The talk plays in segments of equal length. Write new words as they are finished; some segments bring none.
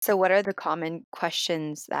So, what are the common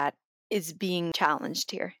questions that is being challenged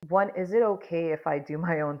here? One, is it okay if I do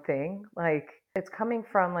my own thing? Like, it's coming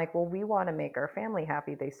from like, well, we want to make our family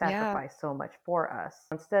happy. They Yeah. sacrifice so much for us.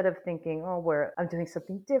 Instead of thinking, oh, I'm doing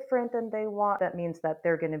something different than they want, that means that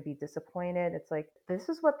they're going to be disappointed. It's like, this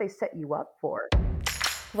is what they set you up for.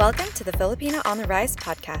 Welcome to the Filipina on the Rise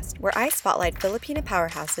podcast, where I spotlight Filipina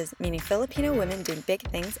powerhouses, meaning Filipino women doing big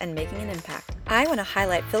things and making an impact. I want to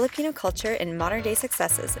highlight Filipino culture and modern day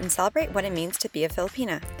successes and celebrate what it means to be a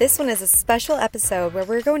Filipina. This one is a special episode where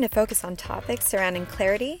we're going to focus on topics surrounding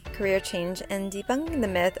clarity, career change, and debunking the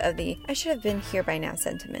myth of the I should have been here by now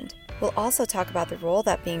sentiment. We'll also talk about the role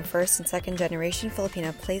that being first and second generation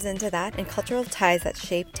Filipina plays into that and cultural ties that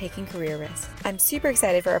shape taking career risks. I'm super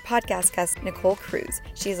excited for our podcast guest, Nicole Cruz.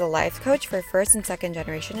 She's a life coach for first and second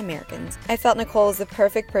generation Americans. I felt Nicole is the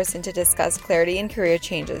perfect person to discuss clarity and career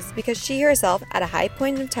changes because she herself, at a high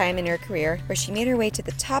point of time in her career where she made her way to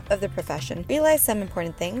the top of the profession, realized some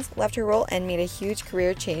important things, left her role, and made a huge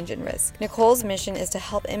career change and risk. Nicole's mission is to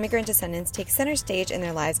help immigrant descendants take center stage in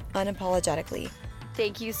their lives unapologetically.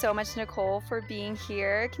 Thank you so much, Nicole, for being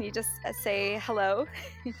here. Can you just say hello?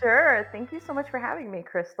 Sure. Thank you so much for having me,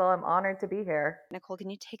 Crystal. I'm honored to be here. Nicole, can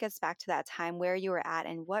you take us back to that time where you were at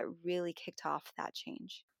and what really kicked off that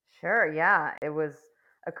change? Sure. Yeah. It was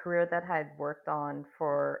a career that I had worked on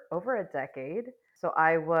for over a decade. So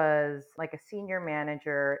I was like a senior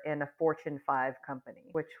manager in a Fortune 5 company,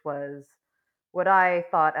 which was what I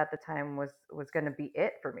thought at the time was going to be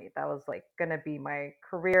it for me. That was like going to be my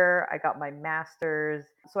career. I got my master's.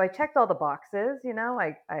 So I checked all the boxes,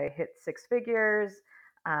 I hit six figures.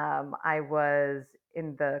 I was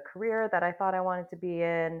in the career that I thought I wanted to be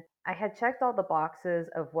in. I had checked all the boxes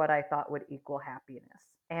of what I thought would equal happiness.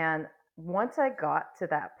 And once I got to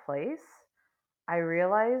that place, I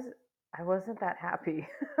realized I wasn't that happy.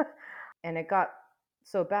 And it got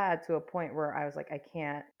so bad to a point where I was like, I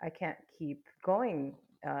can't keep going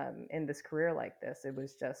in this career like this. It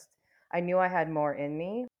was just, I knew I had more in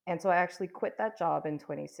me. And so I actually quit that job in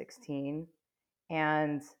 2016.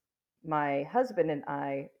 And my husband and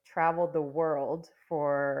I traveled the world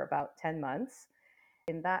for about 10 months.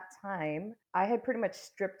 In that time, I had pretty much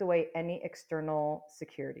stripped away any external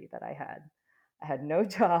security that I had. I had no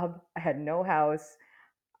job, I had no house,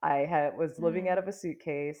 was living out Mm. of a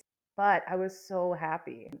suitcase, but I was so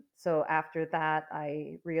happy. So after that,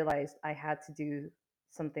 I realized I had to do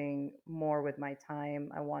something more with my time.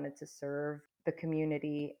 I wanted to serve the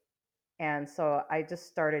community. And so I just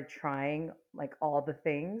started trying like all the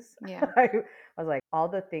things. Yeah. I was like, all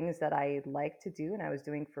the things that I like to do and I was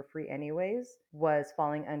doing for free anyways was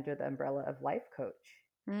falling under the umbrella of life coach.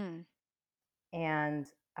 Mm. And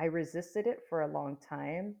I resisted it for a long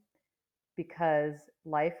time because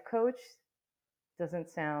life coach doesn't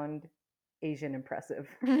sound Asian impressive.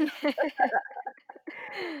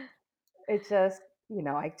 It just,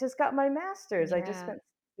 I just got my master's. I just Yeah. spent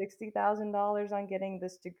 $60,000 on getting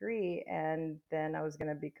this degree, and then I was going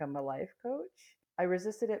to become a life coach. I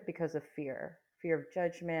resisted it because of fear of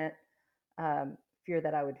judgment, fear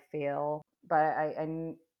that I would fail. But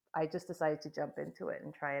I just decided to jump into it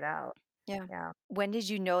and try it out. Yeah. Yeah. When did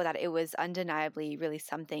you know that it was undeniably really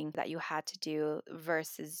something that you had to do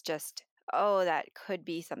versus just, oh, that could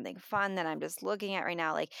be something fun that I'm just looking at right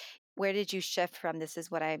now? Like, where did you shift from this is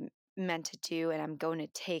what I'm meant to do and I'm going to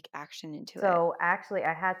take action into it? So actually,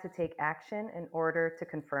 I had to take action in order to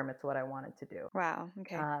confirm it's what I wanted to do. Wow.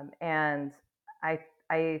 Okay. And I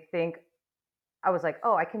I think I was like,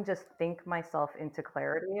 oh, I can just think myself into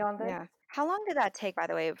clarity on this. Yeah. How long did that take, by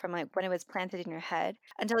the way, from like when it was planted in your head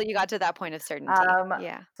until you got to that point of certainty? Um,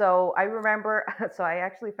 Yeah. so I remember, so I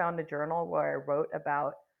actually found a journal where I wrote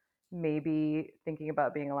about maybe thinking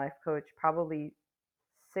about being a life coach, probably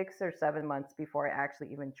 6 or 7 months before I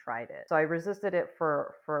actually even tried it. So I resisted it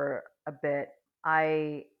for a bit.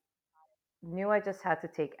 I knew I just had to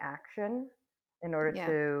take action in order Yeah.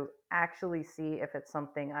 to actually see if it's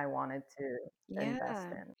something I wanted to invest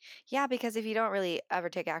Yeah. in. Yeah, because if you don't really ever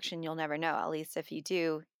take action, you'll never know. At least if you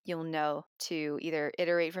do, you'll know to either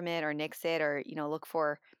iterate from it or nix it or, look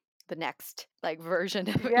for the next like version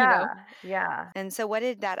of, Yeah, yeah. And so what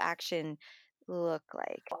did that action look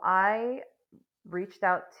like? I reached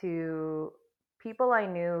out to people I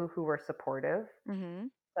knew who were supportive. Mm-hmm.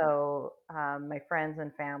 So my friends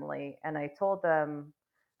and family, and I told them,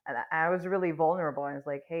 and I was really vulnerable. I was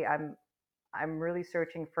like, "Hey, I'm really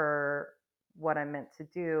searching for what I'm meant to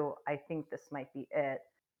do. I think this might be it.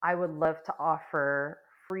 I would love to offer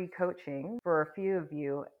free coaching for a few of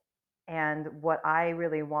you, and what I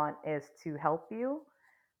really want is to help you,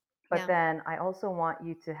 but Yeah. then I also want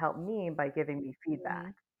you to help me by giving me Mm-hmm.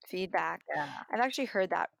 feedback." feedback. Yeah. I've actually heard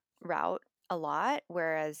that route a lot.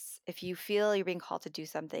 Whereas if you feel you're being called to do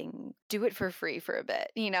something, do it for free for a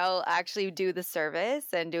bit. Actually do the service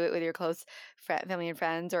and do it with your close family and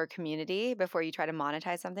friends or community before you try to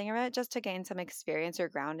monetize something of it, just to gain some experience or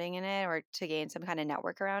grounding in it, or to gain some kind of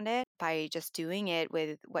network around it by just doing it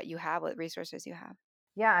with what you have, what resources you have.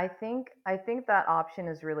 Yeah, I think that option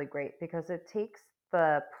is really great because it takes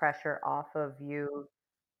the pressure off of you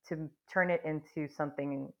to turn it into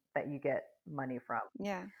something that you get money from.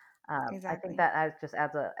 Yeah, I think exactly. that just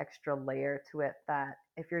adds an extra layer to it that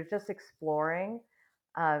if you're just exploring,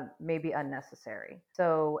 may be unnecessary.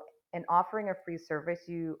 So, in offering a free service,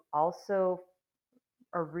 you also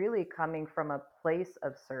are really coming from a place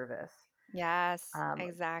of service. Yes, Um,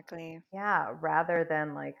 exactly. yeah, rather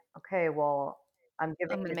than like, okay, well, I'm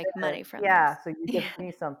giving I'm going you to make this. money from Yeah, this. so you give Yeah.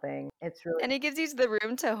 me something. It's really And it gives you the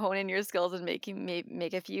room to hone in your skills and make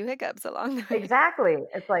a few hiccups along the way. exactly.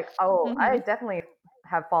 It's like, oh, I Mhm. definitely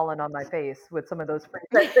have fallen on my face with some of those free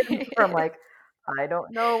sessions from like, I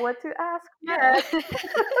don't know what to ask Yeah. next.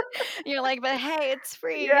 You're like, "But hey, it's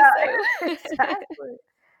free, Yeah, so" exactly.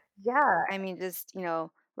 Yeah, I mean, just,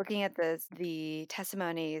 looking at the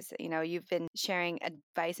testimonies, you've been sharing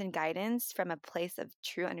advice and guidance from a place of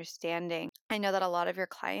true understanding. I know that a lot of your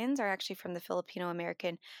clients are actually from the Filipino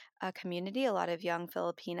American community, a lot of young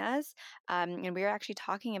Filipinas. And we were actually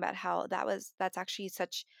talking about how that's actually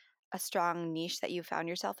such a strong niche that you found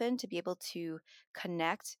yourself in, to be able to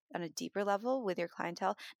connect on a deeper level with your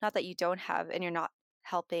clientele. Not that you don't have and you're not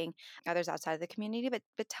helping others outside of the community, but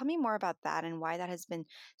tell me more about that and why that has been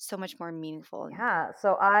so much more meaningful. And yeah.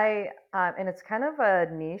 So and it's kind of a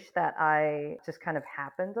niche that I just kind of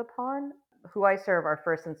happened upon. Who I serve are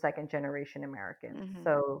first and second generation Americans. mhm.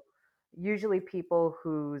 So usually people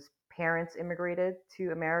whose parents immigrated to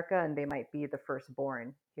America and they might be the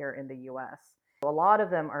firstborn here in the US. So a lot of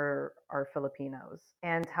them are Filipinos.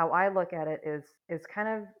 And how I look at it is kind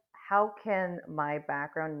of how can my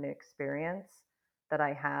background and experience that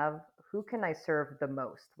I have, who can I serve the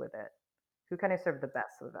most with it? Who can I serve the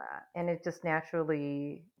best with that? And it just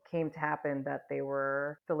naturally came to happen that they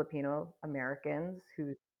were Filipino Americans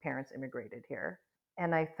whose parents immigrated here.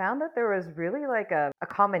 And I found that there was really like a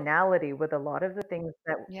commonality with a lot of the things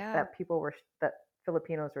Yeah. that that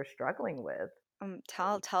Filipinos were struggling with.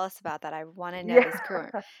 Tell us about that. I want to know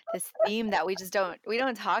Yeah. this theme that we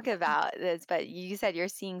don't talk about this, but you said you're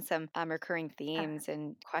seeing some recurring themes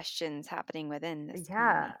and questions happening within this Yeah.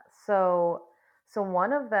 community. So so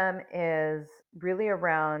one of them is really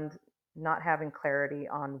around not having clarity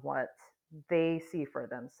on what they see for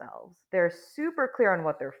themselves. They're super clear on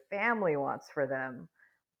what their family wants for them,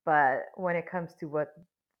 but when it comes to what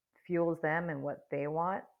fuels them and what they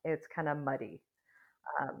want, it's kind of muddy,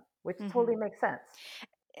 which totally Hmm. makes sense.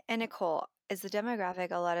 And Nicole, is the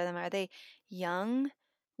demographic, a lot of them, are they young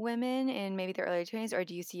women in maybe their early 20s, or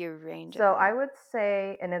do you see a range of So I them? would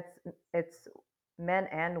say, and it's men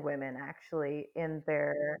and women actually in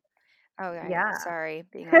their Oh, right. yeah. Sorry,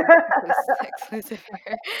 being all exclusive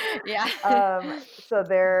here. Yeah. Um, so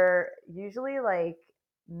they're usually like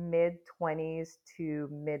mid 20s to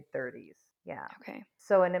mid 30s. Yeah. Okay.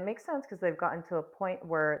 So and it makes sense because they've gotten to a point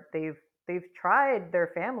where they've tried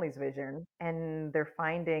their family's vision and they're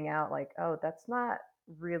finding out like, oh, that's not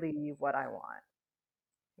really what I want.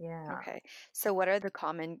 Yeah. Okay. So, what are the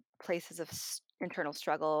common places of internal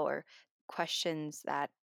struggle or questions that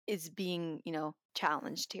is being,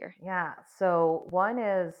 challenged here? Yeah. So one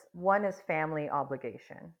is family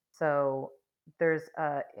obligation. So there's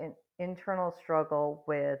an internal struggle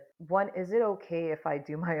with one, is it okay if I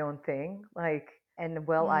do my own thing? Like, and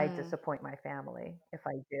will I Mm, disappoint my family if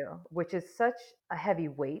I do? Which is such a heavy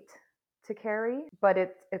weight to carry, but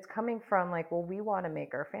it's coming from like, well, we want to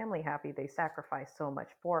make our family happy. They sacrifice so much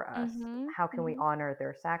for us. mm-hmm, How can we mm-hmm. honor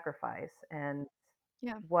their sacrifice? And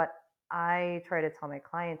Yeah. what I try to tell my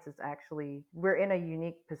clients is actually we're in a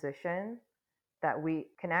unique position that we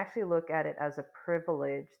can actually look at it as a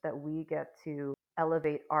privilege that we get to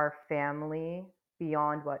elevate our family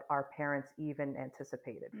beyond what our parents even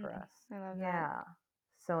anticipated for Mm, us. I love that. Yeah.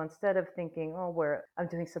 So instead of thinking, oh, I'm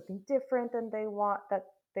doing something different than they want,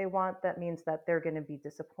 that means that they're going to be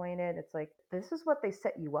disappointed. It's like this is what they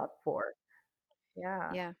set you up for.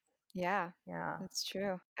 Yeah. Yeah. Yeah. Yeah. That's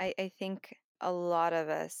true. I think a lot of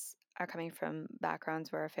us are coming from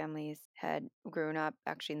backgrounds where our families had grown up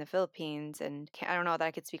actually in the Philippines, and I don't know that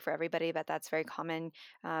I could speak for everybody, but that's very common.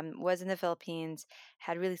 Was in the Philippines,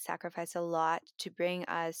 had really sacrificed a lot to bring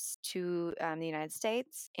us to the United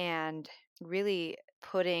States, and really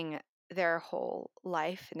putting their whole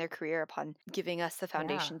life and their career upon giving us the Yeah.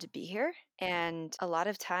 foundation to be here. And a lot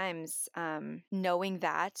of times, knowing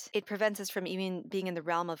that it prevents us from even being in the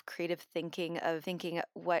realm of creative thinking, of thinking,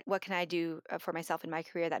 what can I do for myself in my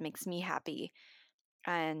career that makes me happy?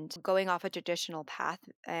 And going off a traditional path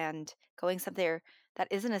and going somewhere that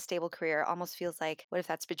isn't a stable career almost feels like, what if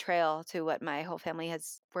that's betrayal to what my whole family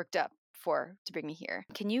has worked up for to bring me here?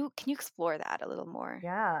 Can you explore that a little more?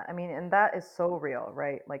 Yeah, I mean, and that is so real,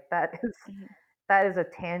 right? Like that is Hmm. that is a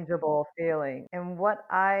tangible feeling. And what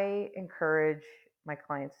I encourage my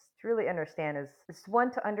clients to really understand is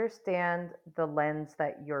one, to understand the lens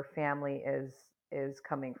that your family is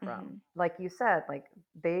coming from. Hmm. Like you said, like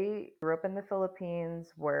they grew up in the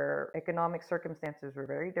Philippines where economic circumstances were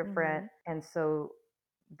very different, Hmm. and so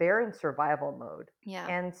they're in survival mode. Yeah.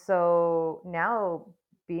 And so now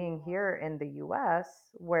being here in the US,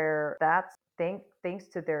 where that's thanks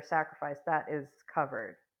to their sacrifice, that is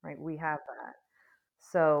covered, right? We have that.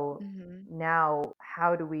 So Hmm. now,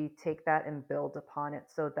 how do we take that and build upon it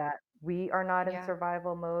so that we are not in Yeah.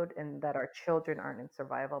 survival mode and that our children aren't in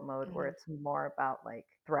survival mode, where Hmm. it's more about like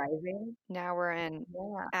thriving? Now we're in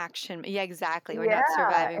Yeah. action. Yeah, exactly. We're not Yeah.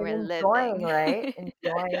 surviving, And we're enjoying, living. right?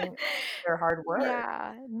 Enjoying their hard work.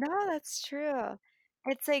 Yeah, no, that's true.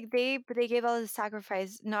 It's like they gave all this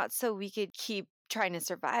sacrifice not so we could keep trying to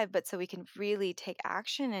survive, but so we can really take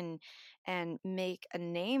action and make a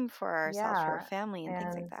name for ourselves, for our Yeah. family, and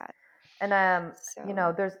things like And that. and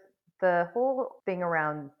So, there's the whole thing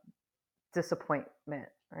around disappointment,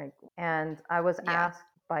 right? And I was yeah. asked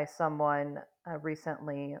by someone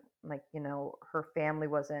recently, like, her family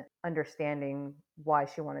wasn't understanding why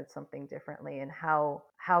she wanted something differently, and how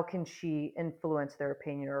can she influence their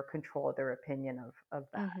opinion or control their opinion of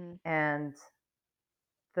that. Mhm. And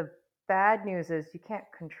the bad news is you can't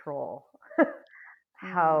control Mm.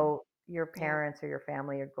 how your Yeah. parents or your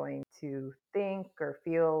family are going to think or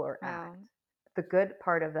feel or act. Wow. The good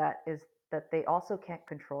part of that is that they also can't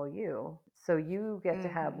control you. So you get to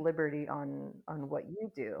have Mhm. liberty on what you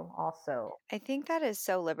do also. I think that is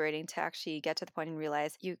so liberating to actually get to the point and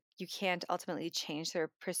realize you can't ultimately change their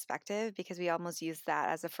perspective because we almost use that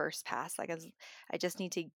as a first pass. Like, as I just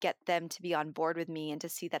need to get them to be on board with me and to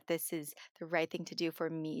see that this is the right thing to do for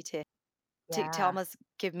me to Yeah, almost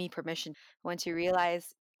give me permission. Once you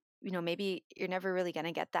realize, maybe you're never really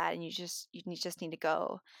gonna get that, and you just need to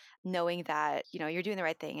go, knowing that you're doing the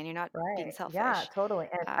right thing and you're not being right. Yeah, selfish. totally.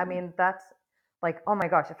 And I Um, mean, that's like, oh my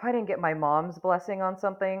gosh, if I didn't get my mom's blessing on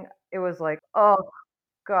something, it was like, oh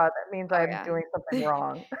God, that means oh I'm yeah, doing something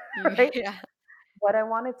wrong, you, right? yeah. What I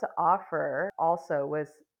wanted to offer also was,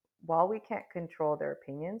 while we can't control their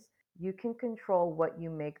opinions, you can control what you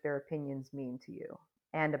make their opinions mean to you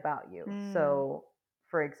and about you. Mm, So,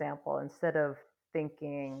 for example, instead of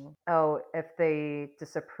thinking, oh, if they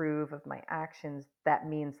disapprove of my actions, that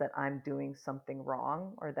means that I'm doing something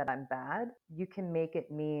wrong or that I'm bad, you can make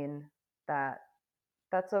it mean that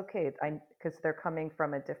that's okay. Because they're coming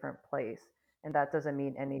from a different place and that doesn't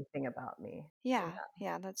mean anything about me. yeah,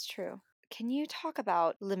 yeah, that's true. Can you talk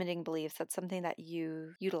about limiting beliefs? That's something that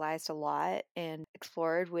you utilized a lot and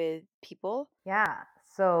explored with people. Yeah.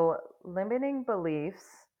 So limiting beliefs,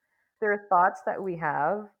 they're thoughts that we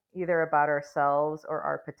have either about ourselves or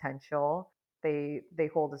our potential. They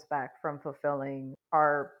hold us back from fulfilling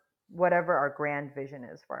our whatever our grand vision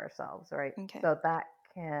is for ourselves, right? Okay. So that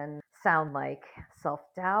can sound like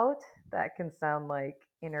self-doubt, that can sound like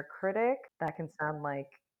inner critic, that can sound like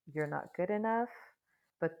you're not good enough.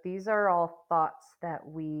 But these are all thoughts that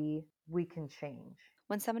we can change.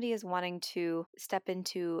 When somebody is wanting to step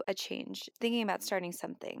into a change, thinking about starting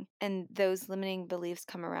something, and those limiting beliefs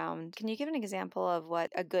come around, can you give an example of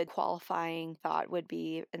what a good qualifying thought would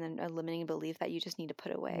be and then a limiting belief that you just need to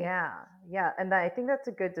put away? Yeah, yeah, and I think that's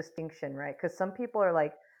a good distinction, right? Because some people are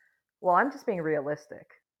like, well, I'm just being realistic.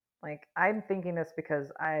 Like, I'm thinking this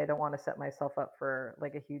because I don't want to set myself up for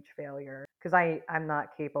like a huge failure because I'm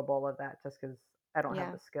not capable of that just because I don't have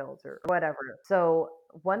Yeah. the skills or whatever. So,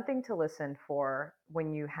 one thing to listen for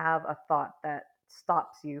when you have a thought that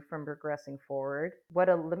stops you from progressing forward, what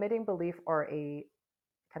a limiting belief or a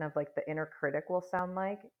kind of like the inner critic will sound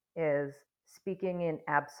like is speaking in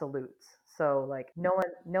absolutes. So like no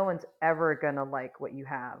one's ever going to like what you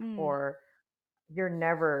have, Mm, or you're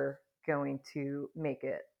never going to make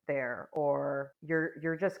it there, or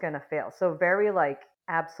you're just going to fail. So very like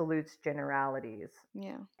absolutes, generalities.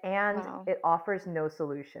 yeah. And Wow. it offers no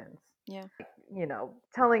solutions, Yeah.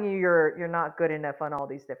 telling you you're not good enough on all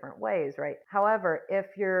these different ways, right? However, if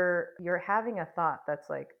you're having a thought that's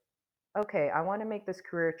like, okay, I want to make this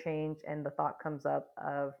career change, and the thought comes up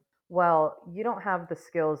of, well, you don't have the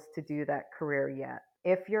skills to do that career yet.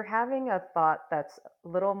 If you're having a thought that's a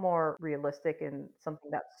little more realistic and something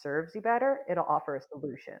that serves you better, it'll offer a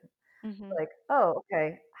solution. Mm-hmm. Like, oh,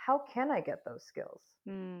 okay, how can I get those skills?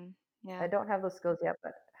 Mm, I yeah, don't have those skills yet,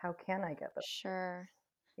 but how can I get those sure.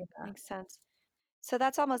 skills? Yeah. Makes sense. So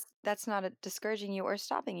that's not discouraging you or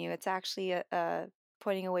stopping you. It's actually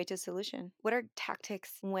pointing a way to a solution. What are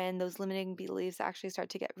tactics when those limiting beliefs actually start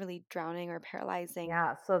to get really drowning or paralyzing?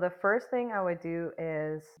 Yeah, so the first thing I would do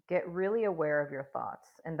is get really aware of your thoughts.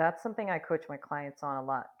 And that's something I coach my clients on a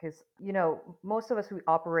lot because, most of us we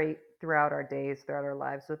operate throughout our days, throughout our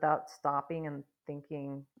lives without stopping and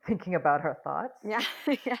thinking thinking about our thoughts. Yeah,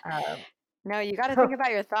 yeah. Um, No, you got to so think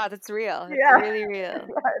about your thoughts. It's real. It's yeah, really real.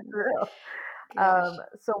 yeah, it's real. Gosh.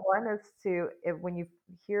 So one is to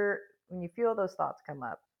hear when you feel those thoughts come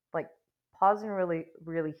up, like pause and really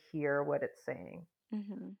really hear what it's saying.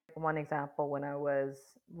 Mhm. One example when I was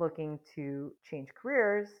looking to change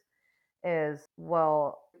careers is,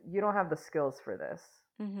 well, you don't have the skills for this.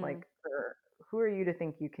 Mhm. Like, who are you to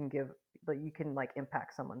think you can give, that you can like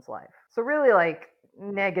impact someone's life? So really like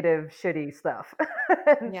negative, shitty stuff.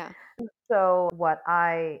 And Yeah. so what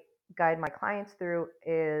I guide my clients through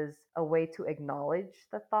is a way to acknowledge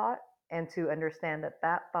the thought and to understand that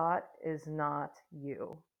that thought is not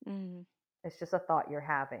you. Mhm. It's just a thought you're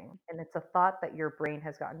having. And it's a thought that your brain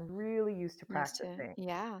has gotten really used to Used to. practicing.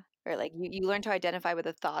 Yeah. Or like you learn to identify with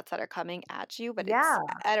the thoughts that are coming at you, but it's Yeah,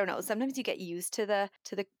 I don't know. Sometimes you get used to the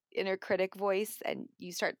inner critic voice and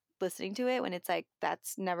you start listening to it when it's like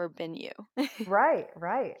that's never been you. right,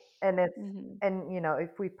 right. And Mhm.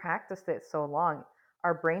 if we practiced it so long,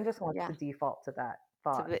 our brain just wants Yeah. to default to that So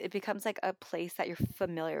thought. it becomes like a place that you're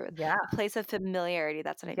familiar with, Yeah, a place of familiarity.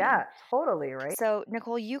 That's what I mean. yeah, totally, right? So,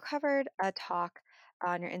 Nicole, you covered a talk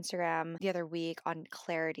on your Instagram the other week on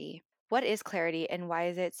clarity. What is clarity and why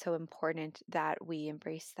is it so important that we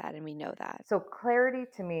embrace that and we know that? So clarity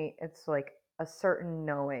to me, it's like a certain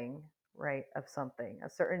knowing, right, of something, a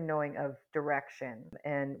certain knowing of direction.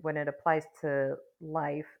 And when it applies to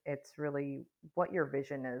life, it's really what your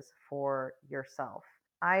vision is for yourself.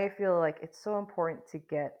 I feel like it's so important to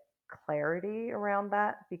get clarity around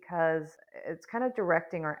that because it's kind of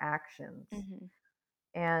directing our actions. Hmm.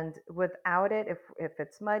 And without it, if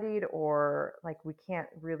it's muddied or like we can't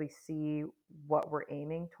really see what we're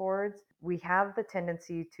aiming towards, we have the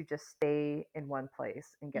tendency to just stay in one place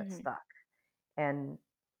and get Hmm. stuck and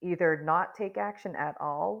either not take action at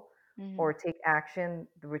all Hmm. or take action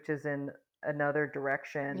which is in another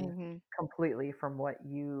direction Hmm. completely from what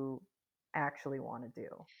you actually want to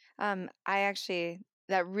do. I actually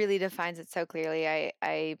that really defines it so clearly.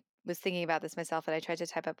 I was thinking about this myself and I tried to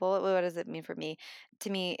type up, well, what does it mean for me? To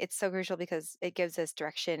me, it's so crucial because it gives us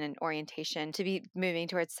direction and orientation to be moving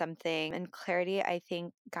towards something. And clarity, I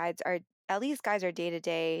think, at least guides our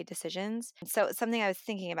day-to-day decisions. So something I was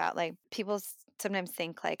thinking about, like people sometimes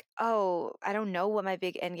think like, oh, I don't know what my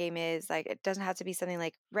big end game is. Like it doesn't have to be something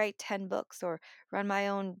like write 10 books or run my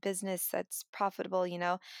own business that's profitable.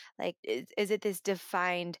 Like, is it this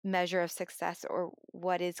defined measure of success, or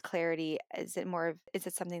what is clarity? Is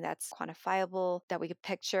it something that's quantifiable that we could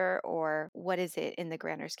picture, or what is it in the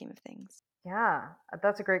grander scheme of things? Yeah,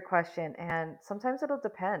 that's a great question. And sometimes it'll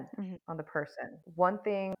depend Hmm. on the person. One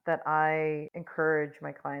thing that I encourage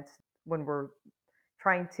my clients when we're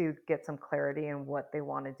trying to get some clarity in what they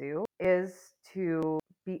want to do is to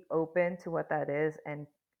be open to what that is and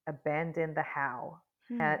abandon the how.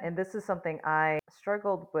 Hmm. And this is something I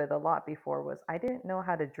struggled with a lot before was I didn't know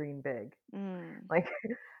how to dream big. Mm. Like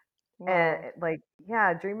and Wow.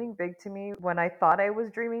 yeah, dreaming big to me, when I thought I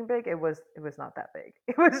was dreaming big, it was not that big.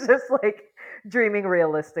 It was just like dreaming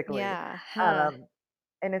realistically. Yeah. Huh. Um,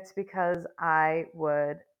 and it's because I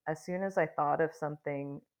would, as soon as I thought of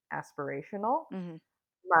something aspirational, Hmm.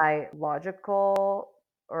 my logical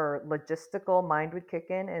or logistical mind would kick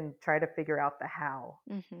in and try to figure out the how.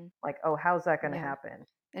 Hmm. Like, oh, how's that going to Yeah. happen?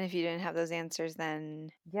 And if you didn't have those answers, then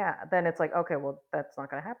Yeah, then it's like, okay, well, that's not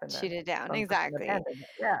going to happen then. shoot it down. So I'm just going to Exactly. abandon it.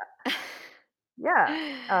 Yeah, yeah.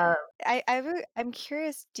 Uh, I'm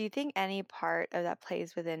curious, do you think any part of that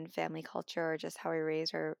plays within family culture or just how we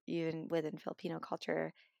raise or even within Filipino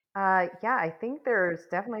culture? yeah, I think there's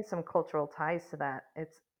definitely some cultural ties to that.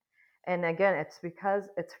 And again, it's because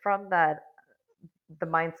it's from the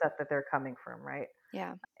mindset that they're coming from, right?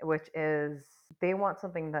 Yeah. Which is they want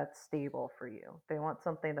something that's stable for you. They want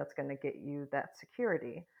something that's going to get you that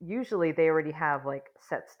security. Usually they already have like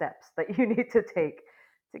set steps that you need to take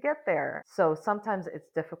to get there. So sometimes it's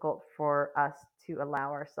difficult for us to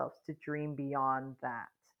allow ourselves to dream beyond that.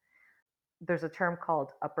 there's a term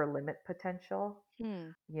called upper limit potential.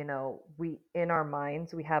 Hmm. We in our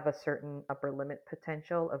minds we have a certain upper limit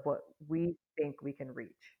potential of what we think we can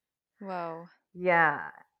reach. Whoa.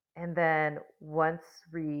 Yeah. And then once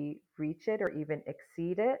we reach it or even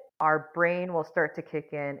exceed it, our brain will start to kick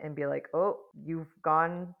in and be like, "Oh, you've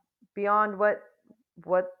gone beyond what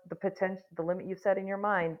the limit you've set in your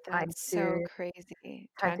mind. Time That's so to crazy.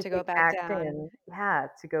 time Time to to go take back down. action." Yeah,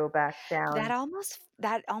 to go back down.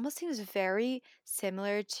 That almost seems very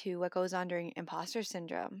similar to what goes on during imposter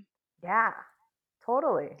syndrome. Yeah,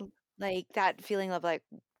 totally. Like that feeling of like,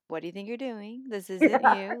 what do you think you're doing? This isn't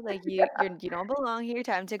Yeah. you. Like you don't belong here.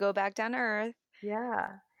 Time to go back down to earth.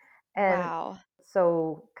 Yeah. And Wow.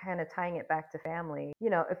 so kind of tying it back to family,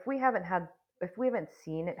 if we haven't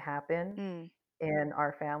seen it happen Mm, in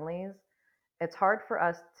our families, it's hard for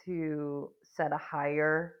us to set a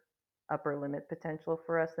higher upper limit potential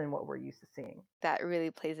for us than what we're used to seeing. that really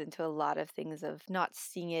plays into a lot of things of not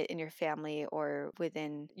seeing it in your family or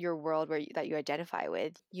within your world that you identify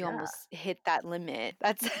with. You Yeah. almost hit that limit.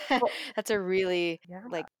 That's Well, that's a really yeah.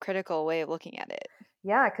 like critical way of looking at it.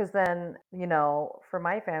 Yeah, because then, for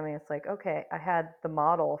my family, it's like, okay, I had the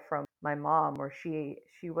model from my mom where she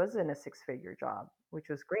was in a six-figure job, which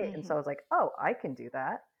was great. And so Hmm. I was like, oh, I can do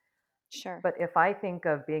that. Sure. But if I think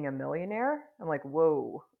of being a millionaire, I'm like,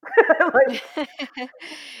 whoa. Like,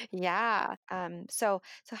 Yeah. So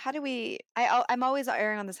how do we I'm always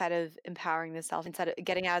erring on the side of empowering the self instead of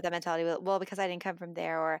getting out of that mentality, well, because I didn't come from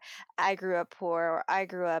there, or I grew up poor, or I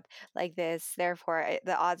grew up like this, therefore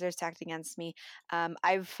the odds are stacked against me.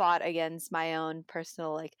 I've fought against my own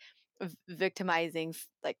personal like victimizing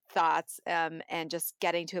like thoughts, and just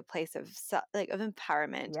getting to a place of like of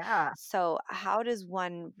empowerment. yeah. So how does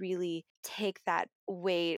one really take that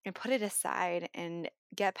weight and put it aside and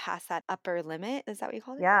get past that upper limit? Is that what you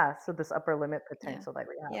called it? Yeah. So this upper limit Yeah. potential that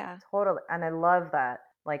we have. Yeah. Totally. And I love that.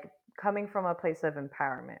 Like coming from a place of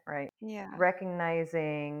empowerment, right? Yeah.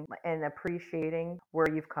 Recognizing and appreciating where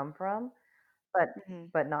you've come from, but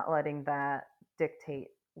Mhm. but not letting that dictate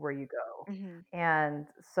where you go. Mhm. And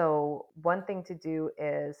so one thing to do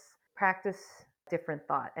is practice different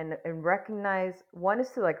thought and recognize one is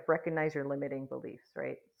to like recognize your limiting beliefs,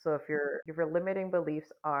 right? So if your limiting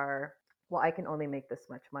beliefs are, well, I can only make this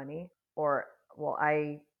much money, or well,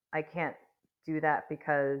 I can't do that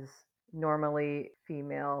because normally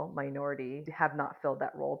female minority have not filled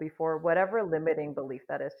that role before, whatever limiting belief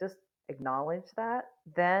that is, just acknowledge that,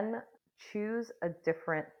 then choose a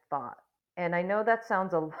different thought. And I know that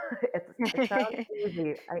sounds it sounds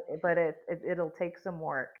easy, but it'll take some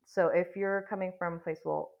work. So if you're coming from a place,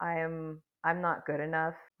 well, I'm not good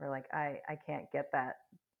enough, or like I can't get that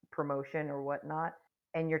promotion or whatnot,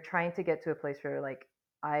 and you're trying to get to a place where you're like,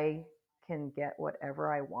 I can get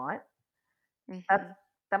whatever I want. That's Mhm.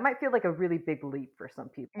 that might feel like a really big leap for some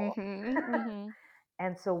people. Mhm. Mhm.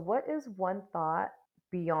 And so, what is one thought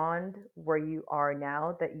beyond where you are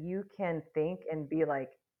now that you can think and be like,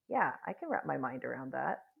 yeah, I can wrap my mind around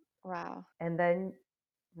that? Wow. And then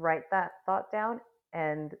write that thought down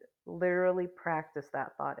and literally practice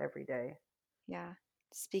that thought every day. Yeah.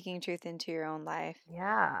 Speaking truth into your own life.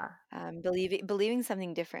 Yeah, Believing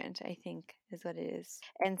something different, I think, is what it is.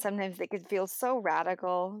 And sometimes it could feel so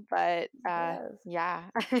radical, but yes. yeah.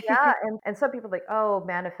 Yeah, and some people like, oh,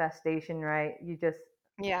 manifestation, right?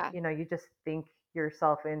 Yeah. You just think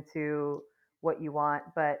yourself into what you want,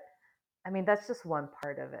 but I mean, that's just one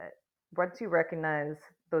part of it. Once you recognize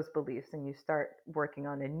those beliefs and you start working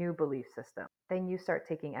on a new belief system, then you start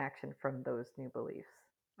taking action from those new beliefs.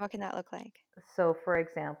 What can that look like? So, for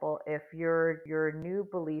example, if your new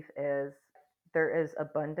belief is there is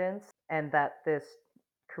abundance and that this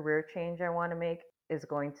career change I want to make is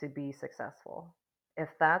going to be successful. If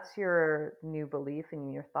that's your new belief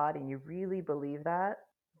and your thought and you really believe that,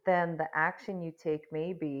 then the action you take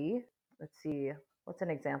may be, let's see, what's an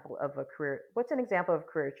example of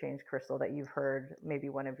career change, Crystal, that you've heard maybe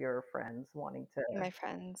one of your friends wanting to. My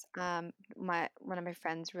friends, my one of my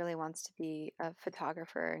friends really wants to be a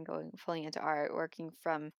photographer and going fully into art, working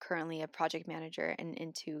from currently a project manager and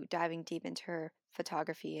into diving deep into her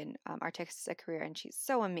photography and artistic career, and she's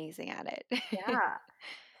so amazing at it. Yeah.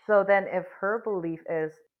 So then, if her belief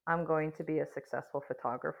is, I'm going to be a successful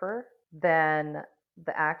photographer, then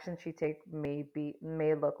the action she take may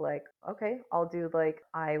look like, okay,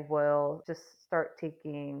 I will just start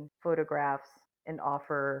taking photographs and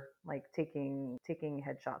offer like taking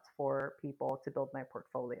headshots for people to build my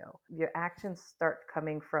portfolio. Your actions start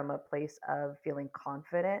coming from a place of feeling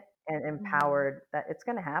confident and Hmm. empowered that it's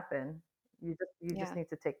going to happen. You just Yeah, need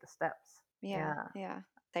to take the steps. yeah, Yeah. yeah.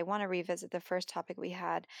 I want to revisit the first topic we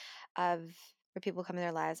had of where people come in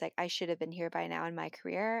their lives like, I should have been here by now in my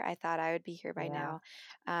career. I thought I would be here by Yeah.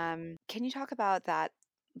 now. Can you talk about that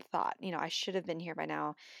thought? I should have been here by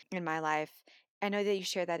now in my life. I know that you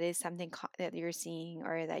share that is something that you're seeing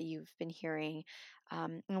or that you've been hearing.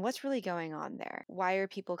 And what's really going on there? Why are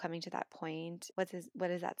people coming to that point? What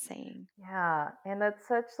is that saying? Yeah, and that's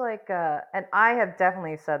such like and I have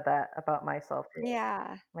definitely said that about myself too.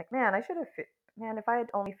 Yeah. Like, man, man, if I had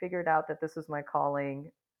only figured out that this was my calling,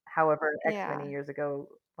 however X many Yeah. years ago,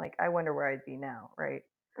 like I wonder where I'd be now, right?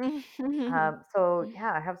 Mhm. So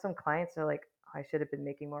yeah, I have some clients that are like, I should have been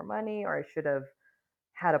making more money, or I should have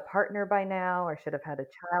had a partner by now, or should have had a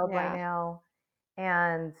child by Yeah. now.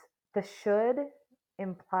 And the should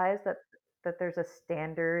implies that there's a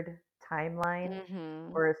standard timeline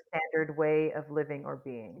Mhm. or a standard way of living or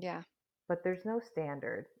being, Yeah. but there's no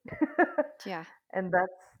standard. Yeah. And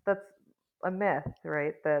that's a myth,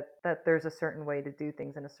 right? That there's a certain way to do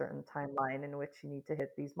things in a certain timeline in which you need to hit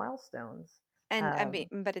these milestones. And I mean,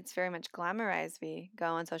 Um, but it's very much glamorized. We go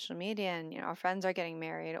on social media and, our friends are getting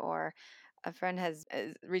married or a friend has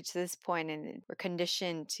reached this point and we're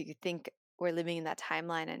conditioned to think we're living in that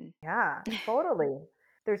timeline and yeah, totally.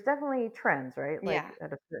 There's definitely trends, right? Like yeah.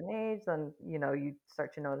 at a certain age, then you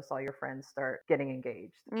start to notice all your friends start getting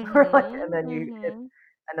engaged, or like, and Mhm. then you hit Mhm.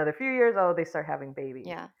 another few years, oh, they start having babies.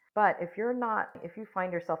 Yeah. But if you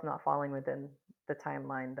find yourself not falling within the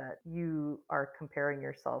timeline that you are comparing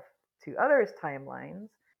yourself to others' timelines,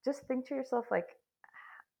 just think to yourself, like,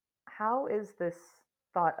 how is this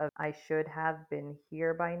thought of I should have been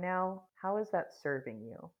here by now? How is that serving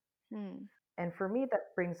you? Hmm. And for me,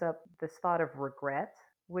 that brings up this thought of regret,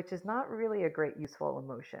 which is not really a great useful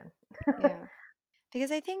emotion. Yeah.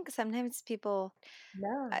 Because I think sometimes people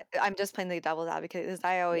Yeah, I'm just playing the devil's advocate because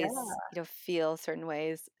I always, yeah, feel certain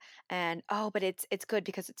ways and but it's good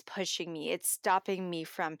because it's pushing me. It's stopping me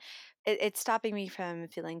from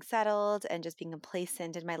feeling settled and just being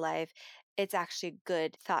complacent in my life. It's actually a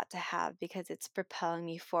good thought to have because it's propelling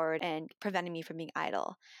me forward and preventing me from being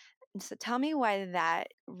idle. And so tell me why that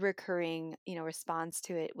recurring, response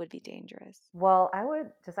to it would be dangerous. well, I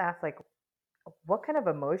would just ask, like, what kind of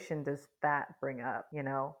emotion does that bring up?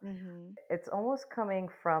 Mhm. It's almost coming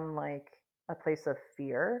from like a place of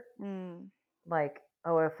fear, Mm. like,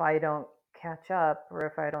 oh, if I don't catch up or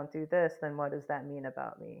if I don't do this, then what does that mean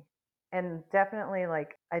about me? And definitely,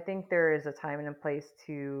 like, I think there is a time and a place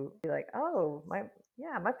to be like, oh,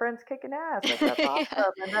 yeah, my friend's kicking ass. Like, that's Yeah,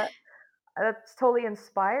 awesome. And that's totally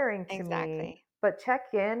inspiring to me. exactly. But check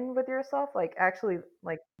in with yourself, like actually,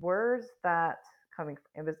 like where's that coming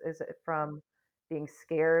from? Is it from being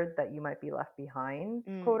scared that you might be left behind,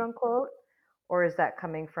 quote Mm. unquote? Or is that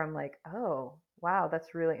coming from like, oh, wow,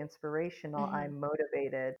 that's really inspirational. Mhm. I'm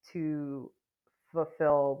motivated to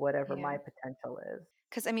fulfill whatever Yeah. my potential is.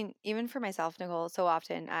 Because I mean, even for myself, Nicole, so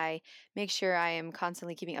often I make sure I am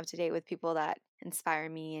constantly keeping up to date with people that inspire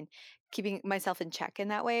me and keeping myself in check in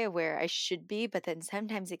that way of where I should be. But then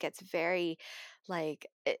sometimes it gets very, like,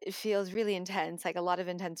 it feels really intense, like a lot of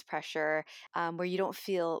intense pressure where you don't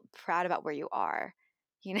feel proud about where you are,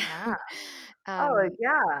 you Yeah. know? Oh, um,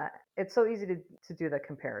 yeah. It's so easy to do the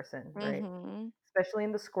comparison, right? hmm. Especially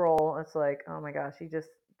in the scroll, it's like, oh my gosh, you just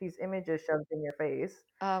these images shoved in your face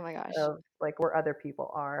Oh my gosh. of like where other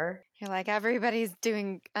people are. You're like, everybody's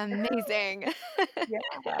doing amazing. Yeah,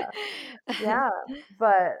 yeah.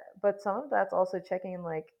 But some of that's also checking in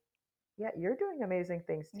like, yeah, you're doing amazing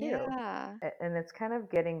things too. Yeah. And it's kind of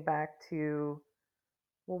getting back to,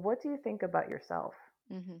 well, what do you think about yourself?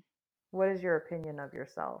 Hmm. What is your opinion of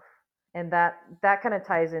yourself? And that kind of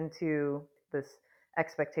ties into this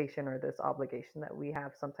expectation or this obligation that we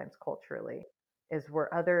have sometimes culturally, is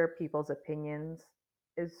where other people's opinions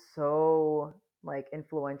is so like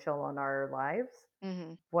influential on our lives,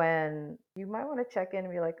 Hmm. when you might want to check in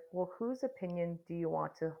and be like, well, whose opinion do you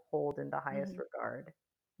want to hold in the highest Hmm. regard?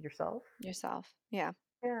 Yourself? Yourself. Yeah.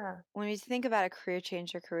 Yeah. When we think about a career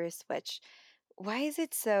change or career switch, why is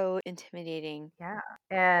it so intimidating? Yeah.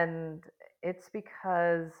 And it's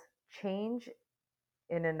because change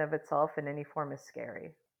in and of itself in any form is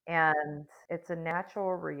scary. And it's a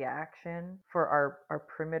natural reaction for our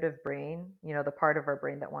primitive brain, the part of our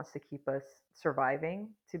brain that wants to keep us surviving,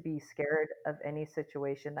 to be scared of any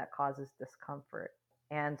situation that causes discomfort.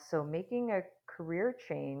 And so making a career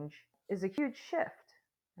change is a huge shift,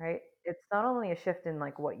 right? It's not only a shift in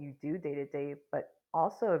like what you do day to day, but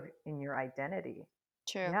also in your identity.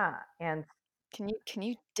 True. Yeah. And Can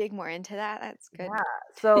you dig more into that? That's good. yeah.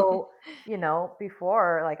 So,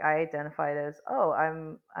 before like I identified as, oh,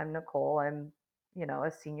 I'm Nicole. I'm,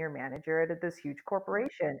 a senior manager at this huge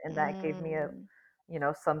corporation. And that gave me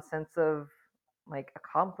Mm, some sense of like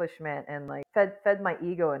accomplishment and like fed my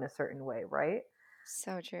ego in a certain way, right?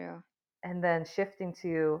 So true. And then shifting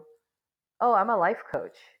to, oh, I'm a life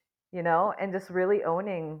coach, and just really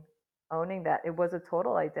owning that it was a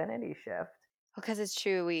total identity shift. Because it's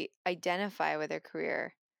true, we identify with our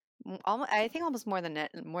career. I think almost more than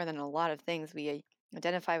a lot of things, we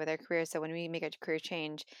identify with our career. So when we make a career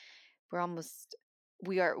change, we're almost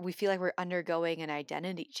we feel like we're undergoing an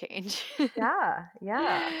identity change. Yeah,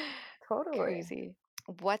 yeah, totally. Crazy.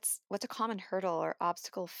 What's a common hurdle or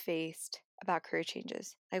obstacle faced about career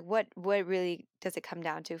changes? Like what really does it come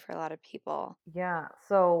down to for a lot of people? Yeah.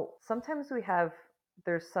 So sometimes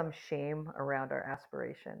there's some shame around our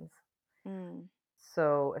aspirations. Mm,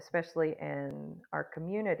 So, especially in our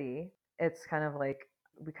community, it's kind of like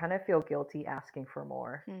we kind of feel guilty asking for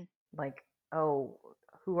more. mm, Like, oh,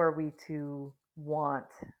 who are we to want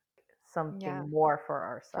yeah, something more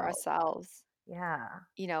for for ourselves? ourselves. Yeah.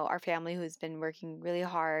 Our family who's been working really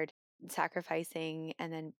hard, sacrificing,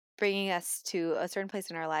 and then bringing us to a certain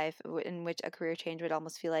place in our life in which a career change would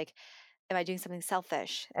almost feel like, am I doing something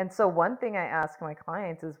selfish? And so one thing I ask my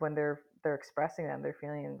clients is when they're expressing them, they're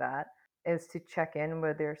feeling that, is to check in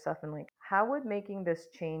with yourself and like, how would making this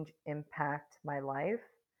change impact my life?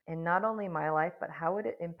 And not only my life, but how would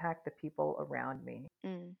it impact the people around me?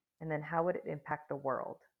 Mm, And then how would it impact the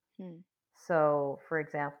world? mm, So, for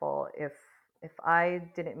example, if I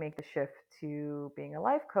didn't make the shift to being a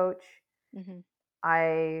life coach, hmm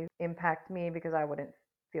I impact me because I wouldn't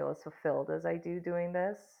feel as fulfilled as I do doing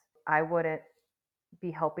this. I wouldn't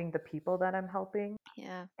be helping the people that I'm helping,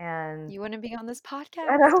 yeah. and You wouldn't be on this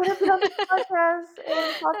and I podcast. wouldn't be on this podcast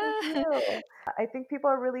and talking to you. I think people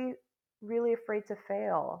are really, really afraid to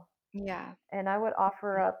fail, Yeah. and I would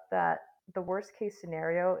offer up that the worst case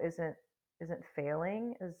scenario isn't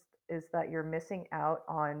failing, is that you're missing out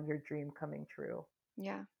on your dream coming true.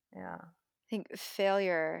 Yeah. Yeah. I think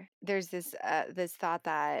failure, there's this thought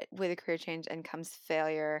that with a career change and comes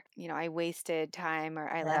failure, I wasted time or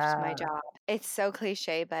I left my Yeah. job. It's so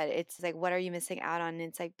cliche, but it's like, what are you missing out on? And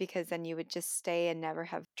it's like, because then you would just stay and never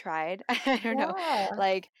have tried. I don't know. Yeah.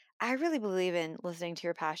 Like, I really believe in listening to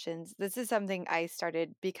your passions. This is something I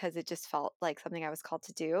started because it just felt like something I was called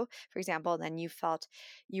to do. For example, then you felt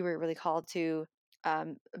you were really called to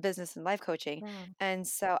business and life coaching. Yeah. And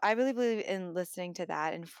so I really believe in listening to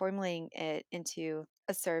that and formulating it into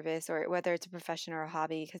a service or whether it's a profession or a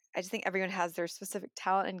hobby, because I just think everyone has their specific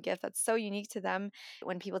talent and gift that's so unique to them.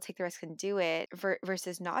 When people take the risk and do it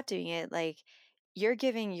versus not doing it, like you're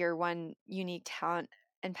giving your one unique talent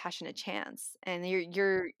and passion a chance, and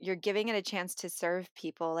you're giving it a chance to serve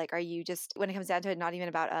people. Like, are you just, when it comes down to it, not even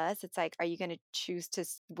about us, it's like, are you going to choose to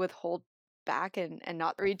withhold back and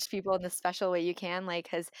not reach people in the special way you can, like,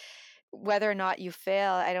 because whether or not you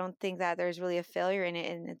fail, I don't think that there's really a failure in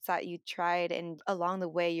it, and it's that you tried, and along the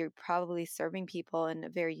way, you're probably serving people in a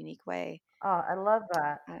very unique way. Oh, I love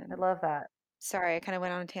that. I Um, love that. Sorry, I kind of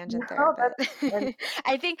went on a No, tangent there, but and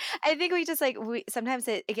I think we just like we sometimes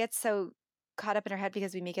it gets so caught up in our head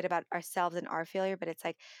because we make it about ourselves and our failure, but it's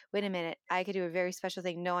like, wait a minute, I could do a very special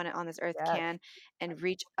thing no one on this earth yes. can, and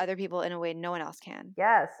reach other people in a way no one else can.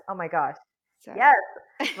 Yes. Oh my gosh. So, Yes.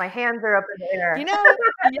 My hands are up in the air.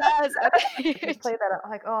 yes, If you play that up,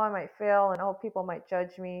 like, oh, I might fail and oh, people might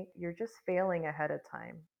judge me, you're just failing ahead of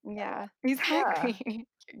time. yeah, Yeah. exactly.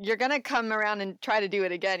 You're gonna come around and try to do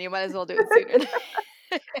it again. You might as well do it sooner.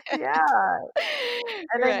 Yeah.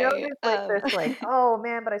 And I know Right. there's like this, like, oh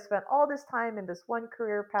man, but I spent all this time in this one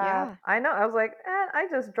career path. Yeah. I know. I was like, I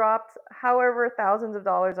just dropped however thousands of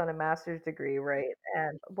dollars on a master's degree, right?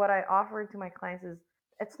 And what I offer to my clients is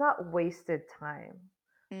it's not wasted time.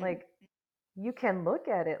 Mm, Like you can look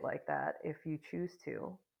at it like that if you choose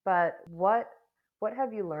to, but what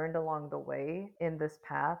have you learned along the way in this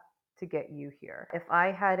path to get you here? If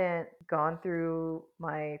I hadn't gone through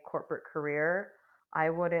my corporate career, I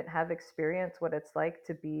wouldn't have experienced what it's like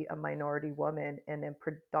to be a minority woman in a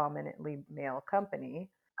predominantly male company.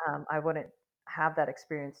 I wouldn't have that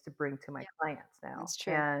experience to bring to my clients now. that's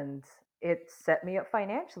true. And it set me up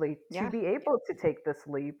financially to Yeah, be able to take this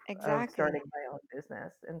leap of starting exactly. my own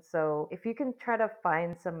business. And so, if you can try to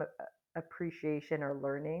find some appreciation or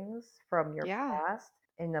learnings from your Yeah. past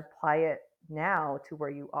and apply it now to where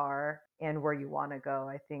you are and where you want to go,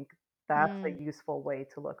 I think that's Mm. a useful way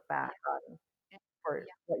to look back on for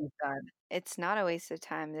what you've done. It's not a waste of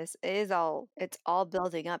time. It's all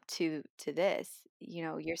building up to this.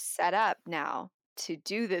 You're set up now to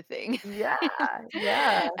do the thing. Yeah,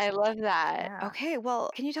 yeah, I love that. yeah. Okay,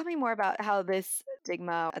 well, can you tell me more about how this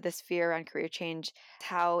stigma, this fear around career change,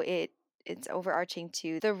 how it it's overarching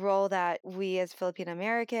to the role that we as Filipino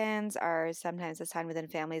Americans are sometimes assigned within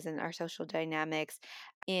families and our social dynamics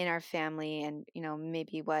in our family, and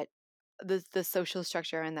maybe what the social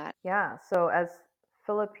structure in that. Yeah. So as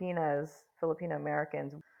Filipinas, Filipino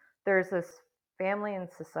Americans, there's this family and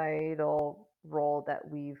societal role that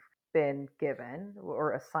we've been given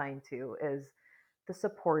or assigned to is the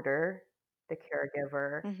supporter, the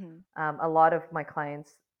caregiver. Mhm. A lot of my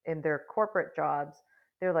clients in their corporate jobs,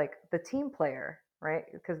 they're like the team player, right?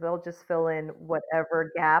 Because they'll just fill in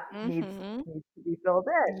whatever gap Mhm. needs to be filled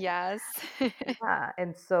in. Yes. Yeah,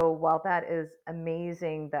 and so while that is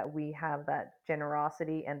amazing that we have that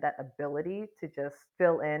generosity and that ability to just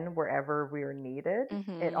fill in wherever we're needed,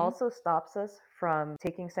 it Mhm. also stops us from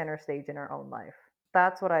taking center stage in our own life.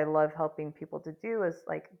 That's what I love helping people to do is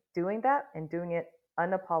like doing that and doing it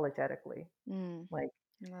unapologetically. Mm. Like,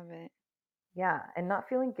 Love it. yeah, and not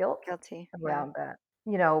feeling guilt Guilty. Yeah. around that.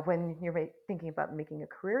 When you're thinking about making a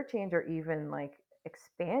career change or even like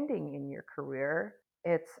expanding in your career,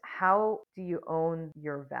 it's how do you own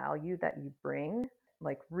your value that you bring,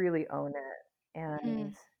 like really own it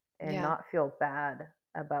Mm. and Yeah. not feel bad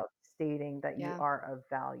about stating that you Yeah. are of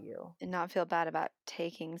value. And not feel bad about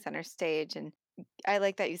taking center stage. And I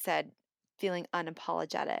like that you said feeling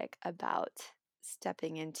unapologetic about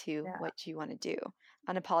stepping into Yeah. what you want to do.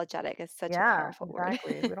 Unapologetic is such a Yeah, powerful word.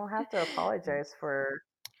 exactly. We don't have to apologize for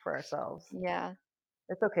ourselves. Yeah.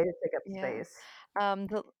 It's okay to take up Yeah. space.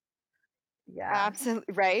 The Yeah.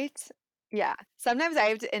 absolutely right. Yeah. Sometimes I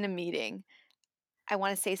have to in a meeting, I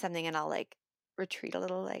want to say something and I'll like retreat a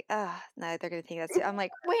little, like, ah, no, they're gonna think that's it. I'm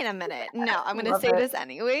like, wait a minute. No, I'm gonna Love say it. this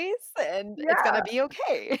anyways, and it's Yeah. gonna be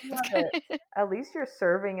okay. It's Love it. gonna At least you're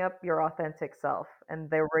serving up your authentic self and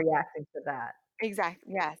they're reacting to that.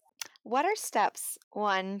 exactly. Yes. What are steps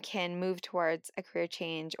one can move towards a career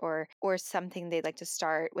change or something they'd like to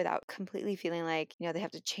start without completely feeling like, they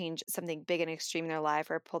have to change something big and extreme in their life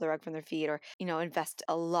or pull the rug from their feet or, invest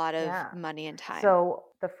a lot of Yeah. money and time? So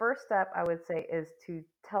the first step I would say is to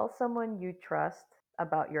tell someone you trust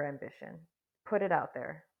about your ambition. Put it out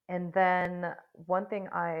there. And then one thing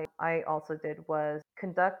I also did was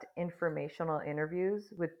conduct informational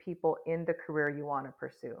interviews with people in the career you want to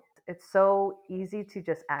pursue. It's so easy to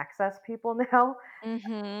just access people now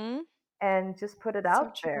Mm-hmm. and just put it So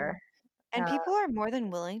out true. there. And Uh, people are more than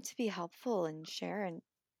willing to be helpful and share and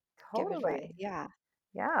give advice. totally. Yeah,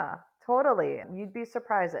 Yeah, totally. You'd be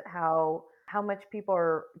surprised at how much people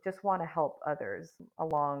are just want to help others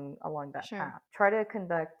along that sure. path. Try to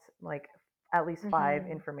conduct like at least 5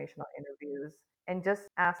 Mm-hmm. informational interviews and just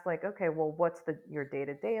ask like, okay, well, what's your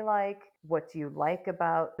day-to-day like? What do you like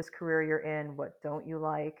about this career you're in? What don't you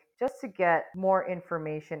like? Just to get more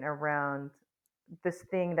information around this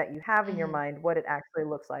thing that you have in your Mm-hmm. mind, what it actually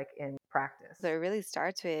looks like in practice. So it really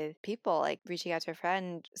starts with people, like reaching out to a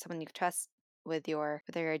friend, someone you trust with your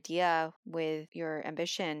idea, with your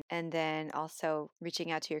ambition, and then also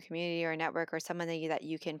reaching out to your community or network or someone that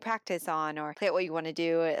you can practice on or play at what you want to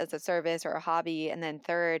do as a service or a hobby. And then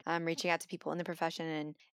third, reaching out to people in the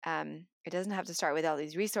profession, and it doesn't have to start with all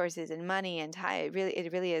these resources and money and time.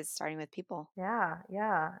 It really is starting with people. Yeah,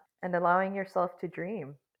 yeah. And allowing yourself to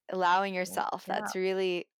dream. Allowing Yeah, yourself. yeah, That's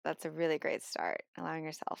a really great start. Allowing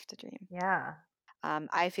yourself to dream. yeah.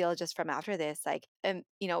 I feel just from after this, like,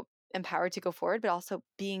 empowered to go forward, but also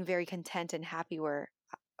being very content and happy where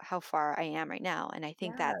how far I am right now. And I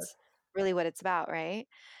think Yes, that's really what it's about, right?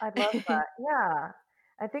 I love that. Yeah.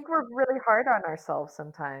 I think we're really hard on ourselves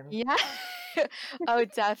sometimes. Yeah. Oh,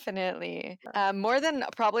 definitely. More than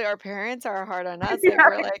probably our parents are hard on us. Like Yeah,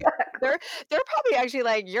 we're like exactly. they're probably actually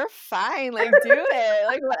like, you're fine, like do it.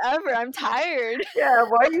 Like whatever. I'm tired. Yeah,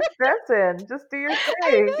 why are you stressing? Just do your I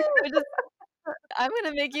thing. know. I'm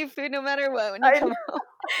gonna make you food no matter what when you I know. come home.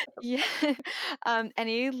 Yeah.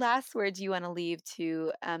 Any last words you want to leave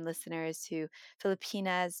to listeners, to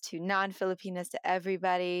Filipinas, to non-Filipinas, to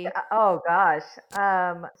everybody? Oh gosh.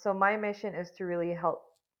 So my mission is to really help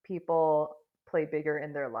people play bigger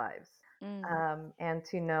in their lives. Mm, And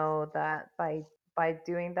to know that by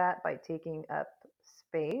doing that, by taking up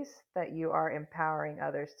space, that you are empowering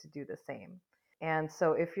others to do the same. And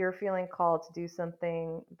so if you're feeling called to do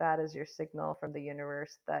something, that is your signal from the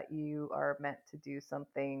universe that you are meant to do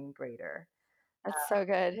something greater. that's so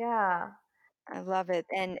good. Yeah, I love it.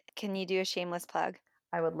 And can you do a shameless plug?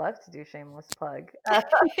 I would love to do shameless plug.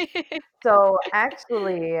 So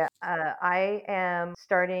actually, I am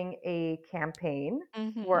starting a campaign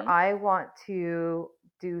where Mm-hmm. I want to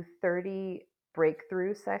do 30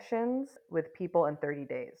 breakthrough sessions with people in 30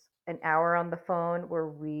 days. An hour on the phone where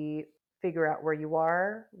we figure out where you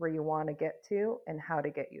are, where you want to get to, and how to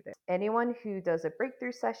get you there. Anyone who does a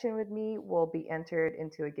breakthrough session with me will be entered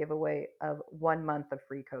into a giveaway of 1 month of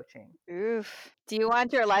free coaching. Oof. Do you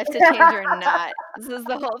want your life to change or not? This is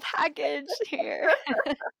the whole package here.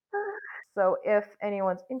 So if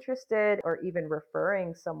anyone's interested or even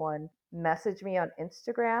referring someone, message me on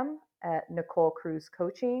Instagram at Nicole Cruz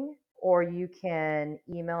Coaching, or you can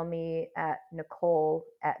email me at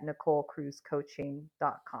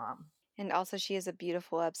nicole@nicolecruzcoaching.com. And also, she has a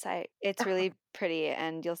beautiful website. It's really pretty,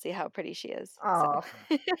 and you'll see how pretty she is. Oh,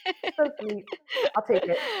 so sweet. I'll take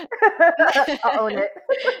it. I'll own it.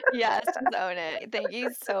 Yes, just own it. Thank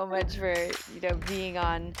you so much for, being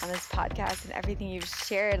on this podcast and everything you've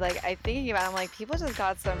shared. Like, I thinking about it, I'm like, people just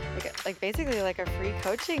got some, like basically like a free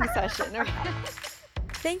coaching session.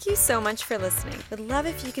 Thank you so much for listening. Would love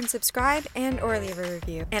if you can subscribe and or leave a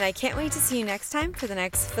review. And I can't wait to see you next time for the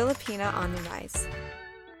next Filipina on the Rise.